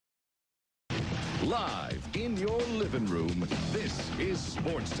Live in your living room, this is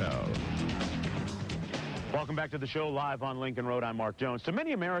Sports Town. Welcome back to the show, live on Lincoln Road. I'm Mark Jones. To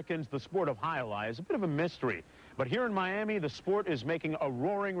many Americans, the sport of Jai-Alai is a bit of a mystery. But here in Miami, the sport is making a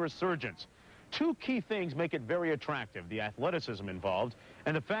roaring resurgence. Two key things make it very attractive: the athleticism involved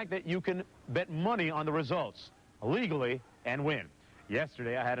and the fact that you can bet money on the results legally and win.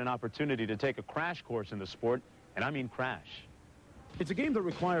 Yesterday, I had an opportunity to take a crash course in the sport, and I mean crash. It's a game that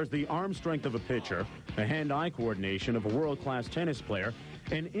requires the arm strength of a pitcher, the hand-eye coordination of a world-class tennis player,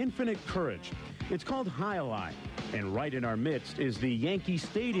 and infinite courage. It's called Jai-Alai, and right in our midst is the Yankee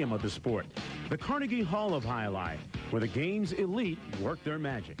Stadium of the sport, the Carnegie Hall of Jai-Alai, where the game's elite work their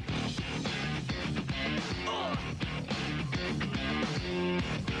magic.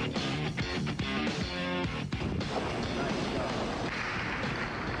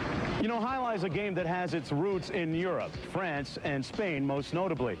 You know, Jai-Alai is a game that has its roots in Europe, France, and Spain, most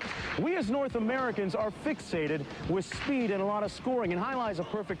notably. We as North Americans are fixated with speed and a lot of scoring, and Jai-Alai is a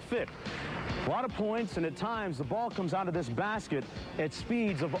perfect fit. A lot of points, and at times the ball comes out of this basket at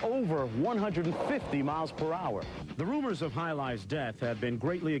speeds of over 150 miles per hour. The rumors of Jai-Alai's death have been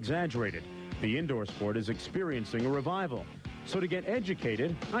greatly exaggerated. The indoor sport is experiencing a revival. So to get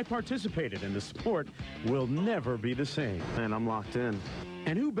educated, I participated, and the sport will never be the same. And I'm locked in.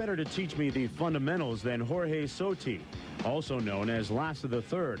 And who better to teach me the fundamentals than Jorge Soto, also known as Lasa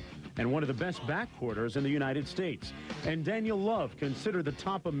III, and one of the best backcourters in the United States. And Daniel Love, considered the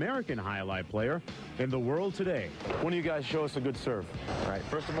top American Jai-Alai player in the world today. One of you guys show us a good serve. All right,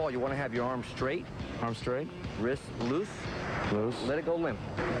 first of all, you want to have your arm straight. Arm straight. Wrist loose. Loose. Let it go limp.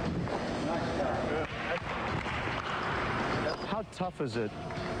 How tough is it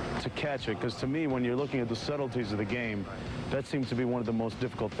to catch it? Because to me, when you're looking at the subtleties of the game, that seems to be one of the most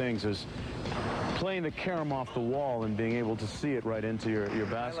difficult things, is playing the carom off the wall and being able to see it right into your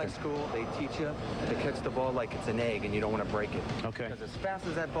basket. I like school, they teach you to catch the ball like it's an egg and you don't want to break it. Okay. Because as fast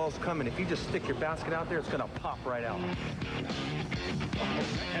as that ball's coming, if you just stick your basket out there, it's going to pop right out. You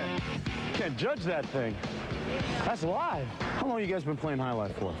can't judge that thing. That's live. How long have you guys been playing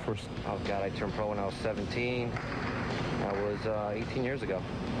Jai-Alai for? First. Oh, God, I turned pro when I was 17. That was 18 years ago.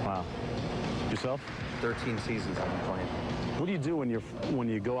 Wow. Yourself? 13 seasons I've been playing. What do you do when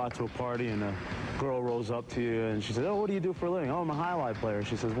you go out to a party and a girl rolls up to you and she says, "Oh, what do you do for a living?" "Oh, I'm a Jai-Alai player."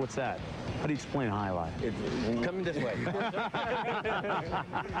 She says, "What's that?" How do you explain Jai-Alai? Coming this way.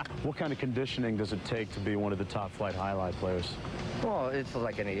 What kind of conditioning does it take to be one of the top flight Jai-Alai players? Well, it's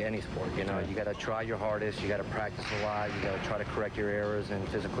like any sport, you know. You got to try your hardest. You got to practice a lot. You got to try to correct your errors, and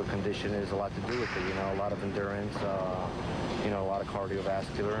physical condition is a lot to do with it. You know, a lot of endurance, you know, a lot of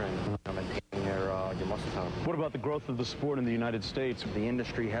cardiovascular, and maintaining your muscle tone. What about the growth of the sport in the United States? The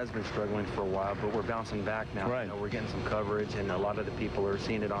industry has been struggling for a while, but we're bouncing back now. Right. You know, we're getting some coverage, and a lot of the people are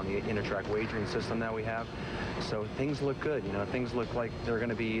seeing it on the Intertrack wagering system that we have. So things look good. You know, things look like they're going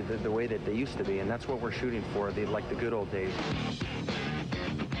to be the way that they used to be, and that's what we're shooting for. Like the good old days.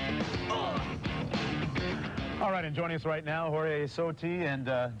 All right, and joining us right now, Jorge Soto and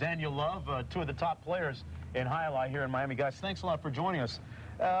Daniel Love, two of the top players in Jai-Alai here in Miami. Guys, thanks a lot for joining us.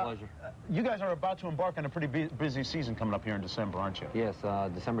 Pleasure. You guys are about to embark on a pretty busy season coming up here in December, aren't you? Yes,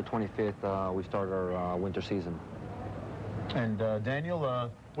 December 25th, we start our winter season. And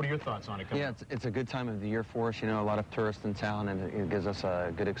Daniel, what are your thoughts on it? Yeah, it's a good time of the year for us. You know, a lot of tourists in town, and it gives us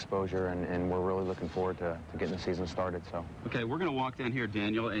a good exposure, and we're really looking forward to getting the season started. So. Okay, we're going to walk down here,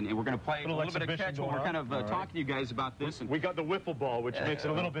 Daniel, and we're going to play a little bit of catch while we're kind of talking to you guys about this. And we got the wiffle ball, which makes it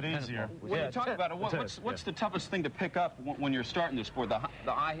a little bit easier. When you talk about it, what's the toughest thing to pick up when you're starting this sport? The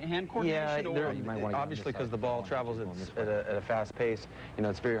eye-hand coordination? Yeah, obviously because the ball travels at a fast pace. You know,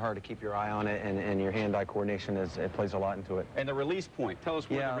 it's very hard to keep your eye on it, and your hand-eye coordination it plays a lot into it. And the release point. Tell us what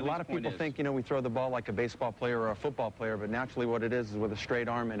the release point is. Yeah, a lot of people think, you know, we throw the ball like a baseball player or a football player, but naturally what it is with a straight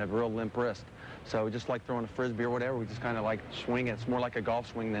arm and a real limp wrist. So just like throwing a frisbee or whatever, we just kind of like swing it. It's more like a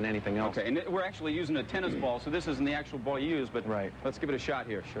golf swing than anything else. Okay, and we're actually using a tennis ball, so this isn't the actual ball you use, but right. Let's give it a shot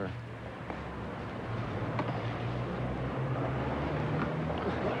here. Sure.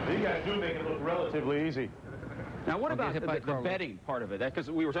 You guys do make it look relatively easy. Now, what about the betting part of it? Because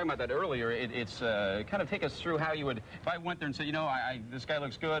we were talking about that earlier. It's kind of take us through how you would, if I went there and said, you know, this guy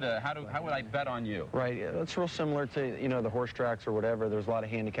looks good, how would I bet on you? Right. It's real similar to, you know, the horse tracks or whatever. There's a lot of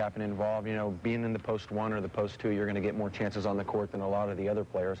handicapping involved. You know, being in the post 1 or the post 2, you're going to get more chances on the court than a lot of the other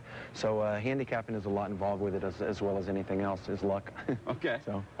players. So handicapping is a lot involved with it as well as anything else is luck. Okay.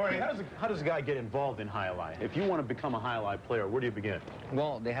 So. Jorge, how does a guy get involved in Jai-Alai? If you want to become a Jai-Alai player, where do you begin?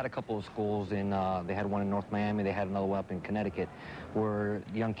 Well, they had a couple of schools they had one in North Miami, they had another one up in Connecticut, where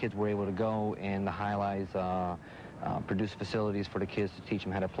young kids were able to go, and the Jai-Alais produce facilities for the kids to teach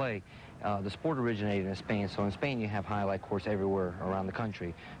them how to play. The sport originated in Spain, so in Spain you have highlight courts everywhere around the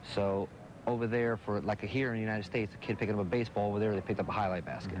country. So over there, for like here in the United States, a kid picking up a baseball, over there they picked up a highlight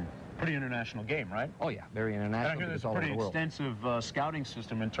basket. Pretty international game, right? Oh yeah, very international. I hear there's a pretty extensive scouting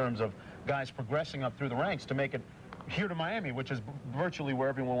system in terms of guys progressing up through the ranks to make it here to Miami, which is virtually where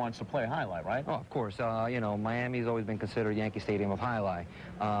everyone wants to play highlight, right? Oh, of course. You know, Miami's always been considered Yankee Stadium of highlight.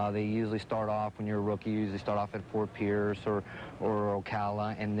 They usually start off, when you're a rookie, you usually start off at Fort Pierce or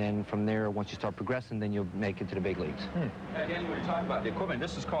Ocala, and then from there, once you start progressing, then you'll make it to the big leagues. Again, we were talking about the equipment.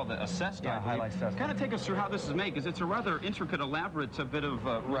 This is called the Cesta. Yeah, highlight Cesta. Kind of take us through how this is made, because it's a rather intricate, elaborate bit of,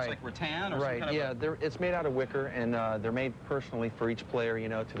 looks like rattan or right. some kind yeah, it's made out of wicker, and they're made personally for each player, you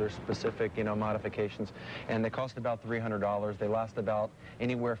know, to their specific, you know, modifications, and they cost about $300. They last about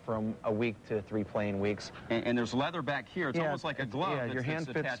anywhere from a week to 3 playing weeks. And there's leather back here. It's almost like a glove. Yeah, your hand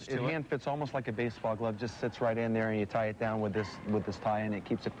fits. Your hand fits almost like a baseball glove. Just sits right in there, and you tie it down with this tie, and it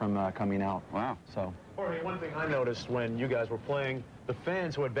keeps it from coming out. Wow. So. Jorge, one thing I noticed when you guys were playing, the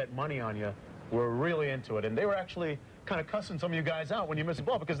fans who had bet money on you were really into it, and they were actually kind of cussing some of you guys out when you miss a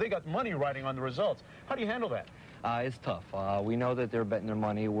ball because they got money riding on the results. How do you handle that? It's tough. We know that they're betting their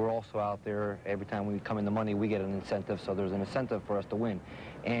money. We're also out there. Every time we come into money, we get an incentive, so there's an incentive for us to win.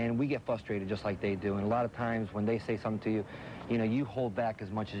 And we get frustrated just like they do. And a lot of times when they say something to you, you know, you hold back as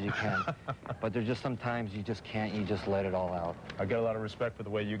much as you can. But there's just sometimes you just can't. You just let it all out. I got a lot of respect for the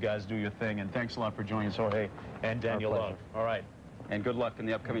way you guys do your thing, and thanks a lot for joining us, Jorge and Daniel Love. All right. And good luck in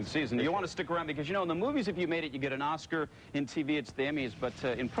the upcoming season. You want to stick around because, you know, in the movies, if you made it, you get an Oscar. In TV, it's the Emmys. But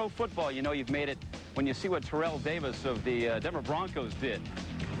in pro football, you know you've made it when you see what Terrell Davis of the Denver Broncos did.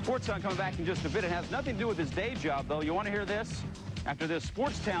 Sports Town coming back in just a bit. It has nothing to do with his day job, though. You want to hear this? After this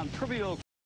Sports Town trivial